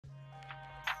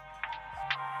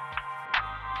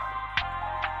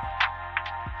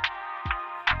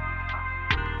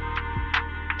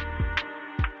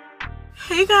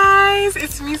Hey guys,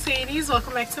 it's me Sadie's.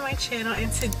 Welcome back to my channel, and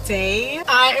today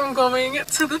I am going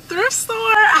to the thrift store.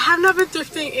 I have not been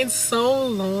thrifting in so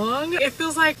long. It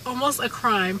feels like almost a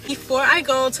crime. Before I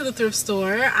go to the thrift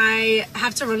store, I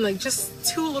have to run like just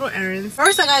two little errands.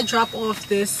 First, I gotta drop off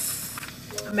this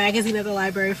magazine at the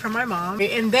library for my mom,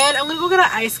 and then I'm gonna go get an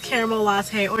iced caramel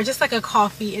latte or just like a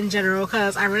coffee in general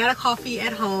because I ran out of coffee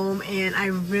at home and I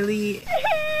really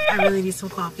need some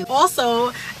coffee.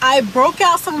 Also, I broke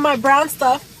out some of my brown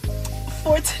stuff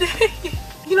for today.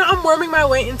 You know, I'm worming my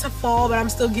way into fall, but I'm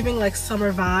still giving like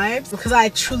summer vibes because I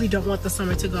truly don't want the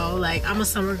summer to go. Like, I'm a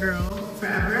summer girl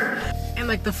forever, and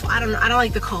like I don't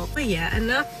like the cold. But yeah,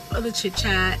 enough of the chit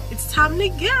chat. It's time to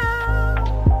go.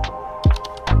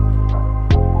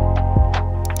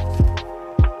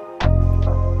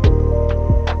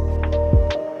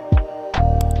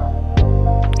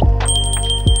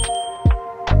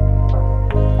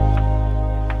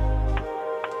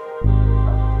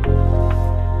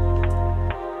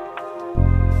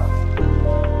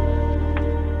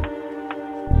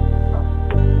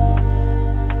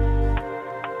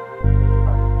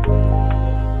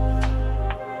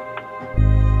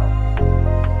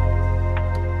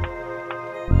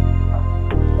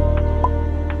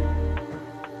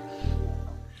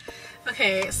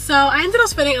 Okay, so I ended up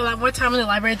spending a lot more time in the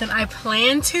library than I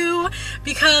planned to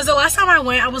because the last time I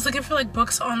went, I was looking for like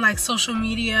books on like social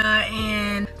media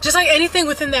and just like anything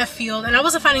within that field, and I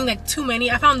wasn't finding like too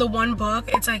many. I found the one book.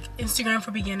 It's like Instagram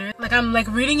for beginners. Like, I'm like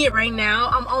reading it right now.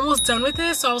 I'm almost done with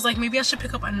it, so I was like, maybe I should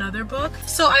pick up another book.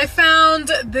 So I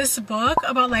found this book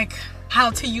about like how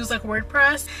to use like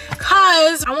WordPress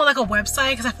because I want like a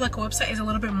website, because I feel like a website is a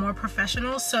little bit more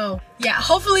professional. So yeah,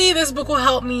 hopefully this book will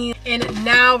help me. And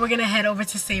now we're gonna head over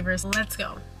to Savers. Let's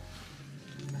go.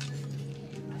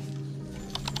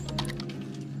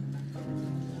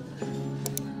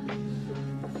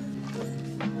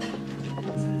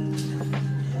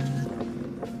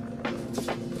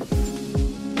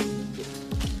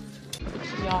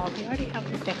 Y'all, they already have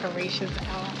the decorations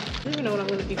out. I don't even know what I'm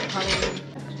gonna do for Halloween.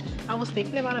 I was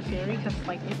thinking about a fairy because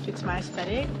like it fits my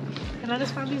aesthetic, and I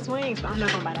just found these wings, but I'm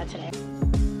not gonna buy that today.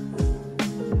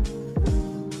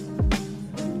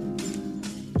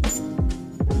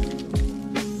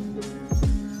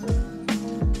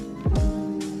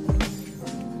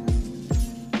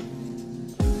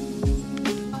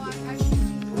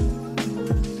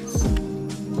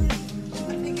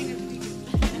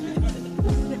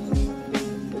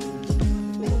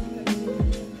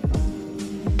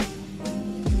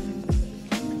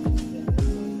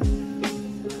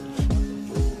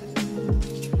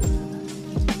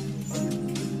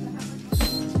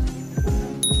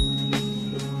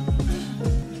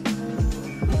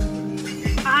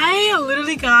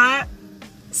 Got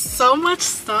so much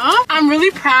stuff. I'm really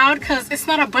proud because it's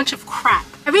not a bunch of crap.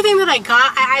 Everything that I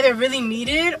got, I either really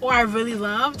needed or I really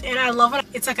loved, and I love it.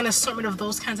 It's like an assortment of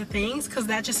those kinds of things because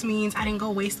that just means I didn't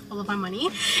go waste all of my money.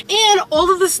 And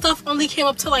all of this stuff only came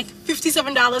up to like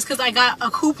 $57 because I got a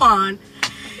coupon.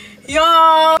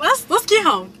 Y'all, let's get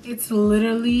home. It's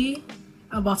literally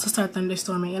about to start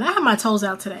thunderstorming and I have my toes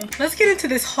out today. Let's get into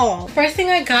this haul. First thing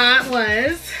I got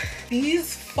was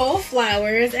these faux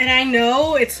flowers, and I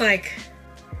know it's like,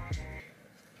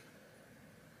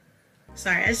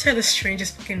 sorry, I just heard the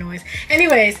strangest fucking noise.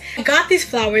 Anyways, I got these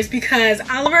flowers because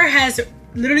Oliver has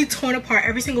literally torn apart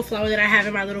every single flower that I have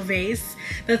in my little vase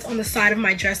that's on the side of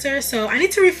my dresser, so I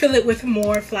need to refill it with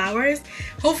more flowers.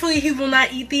 Hopefully he will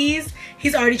not eat these.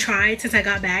 He's already tried since I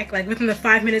got back. Like, within the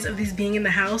 5 minutes of these being in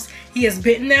the house, he has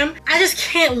bitten them. I just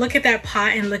can't look at that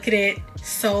pot and look at it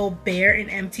so bare and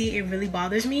empty. It really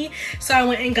bothers me. So I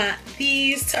went and got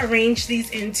these to arrange these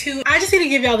into. I just need to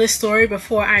give y'all this story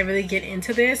before I really get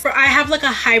into this. I have like a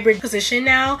hybrid position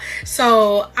now,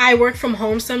 so I work from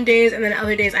home some days and then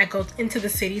other days I go into the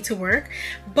city to work,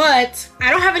 but I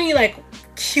don't have any like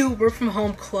cute work from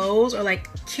home clothes or like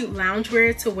cute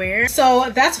loungewear to wear.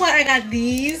 So that's why I got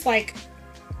these like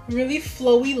really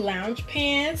flowy lounge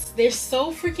pants. They're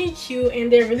so freaking cute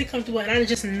and they're really comfortable, and I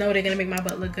just know they're gonna make my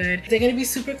butt look good. They're gonna be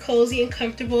super cozy and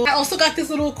comfortable. I also got this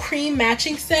little cream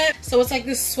matching set, so it's like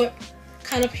this sweat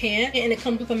kind of pant, and it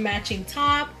comes with a matching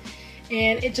top,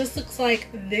 and it just looks like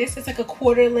this. It's like a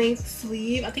quarter length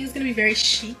sleeve. I think it's gonna be very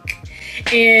chic,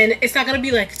 and it's not gonna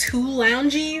be like too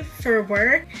loungy for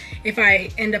work if I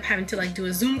end up having to like do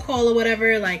a Zoom call or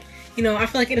whatever. Like, you know, I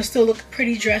feel like it'll still look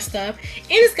pretty dressed up, and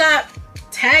it's got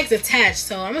tags attached,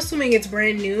 so I'm assuming it's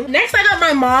brand new. Next, I got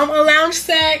my mom a lounge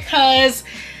set because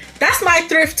that's my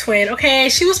thrift twin. Okay,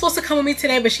 she was supposed to come with me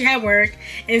today, but she had work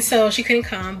and so she couldn't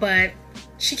come, but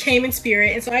she came in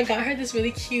spirit, and so I got her this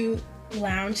really cute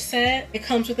lounge set. It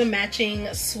comes with a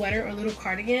matching sweater or little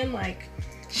cardigan. Like,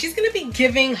 she's gonna be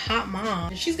giving hot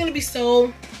mom. She's gonna be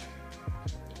so,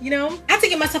 you know. I have to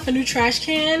get myself a new trash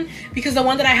can because the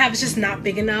one that I have is just not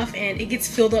big enough and it gets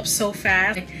filled up so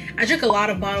fast. Like, I drink a lot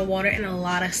of bottled water and a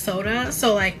lot of soda,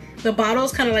 so like the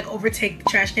bottles kind of like overtake the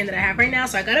trash can that I have right now.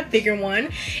 So I got a bigger one,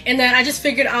 and then I just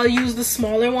figured I'll use the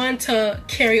smaller one to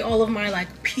carry all of my like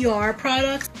PR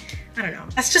products. I don't know.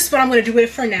 That's just what I'm gonna do with it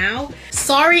for now.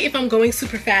 Sorry if I'm going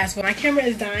super fast, but my camera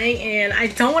is dying and I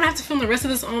don't want to have to film the rest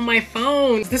of this on my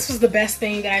phone. This was the best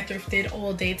thing that I thrifted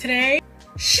all day today.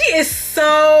 She is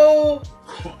so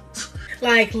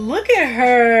like, look at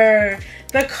her.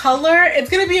 The color, it's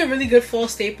gonna be a really good fall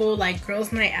staple, like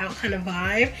girls night out kind of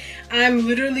vibe. I'm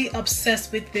literally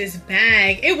obsessed with this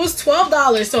bag. It was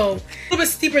 $12, so a little bit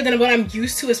steeper than what I'm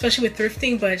used to, especially with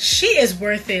thrifting, but she is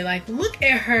worth it. Like, look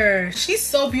at her. She's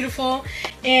so beautiful.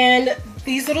 And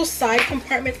these little side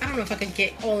compartments, I don't know if I can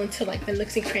get all into like the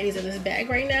nooks and crannies of this bag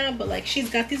right now, but like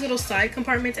she's got these little side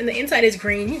compartments and the inside is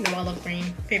green. You know I love green,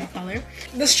 favorite color.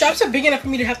 The straps are big enough for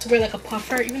me to have to wear like a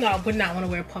puffer, even though I would not want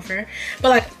to wear a puffer, but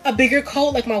like a bigger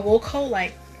coat, like my wool coat.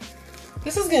 Like,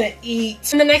 this is gonna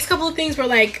eat. And the next couple of things were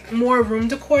like more room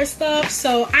decor stuff.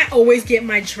 So I always get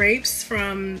my drapes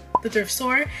from the thrift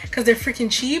store because they're freaking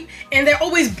cheap and they're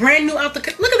always brand new out the,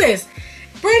 look at this,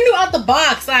 brand new out the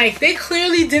box. Like, they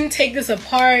clearly didn't take this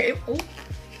apart. Ooh.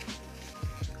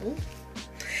 Ooh.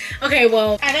 Okay,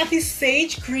 well, I got these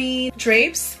sage green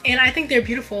drapes and I think they're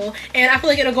beautiful and I feel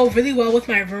like it'll go really well with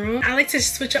my room. I like to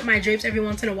switch up my drapes every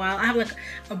once in a while. I have like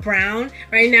a brown.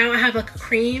 Right now I have like a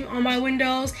cream on my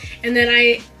windows, and then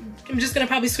I'm just gonna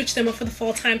probably switch them up for the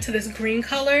fall time to this green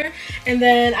color. And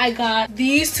then I got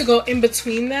these to go in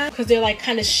between them because they're like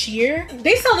kind of sheer.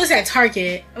 They sell this at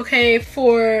Target, okay,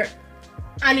 for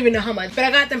I don't even know how much, but I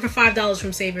got them for $5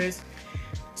 from Savers.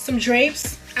 Some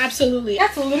drapes, absolutely.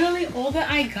 That's literally all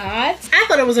that I got. I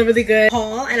thought it was a really good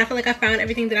haul and I feel like I found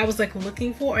everything that I was like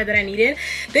looking for or that I needed.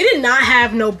 They did not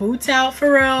have no boots out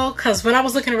for real, because when I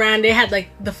was looking around, they had like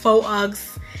the faux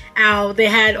Uggs out. They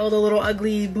had all the little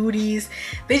ugly booties.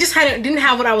 They just didn't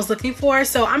have what I was looking for.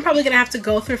 So I'm probably gonna have to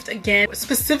go thrift again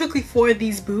specifically for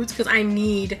these boots because I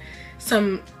need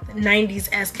some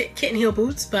 90s-esque kitten heel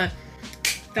boots. But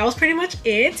that was pretty much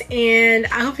it, and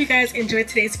I hope you guys enjoyed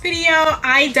today's video.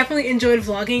 I definitely enjoyed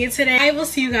vlogging it today. I will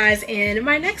see you guys in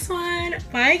my next one.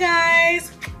 Bye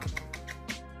guys.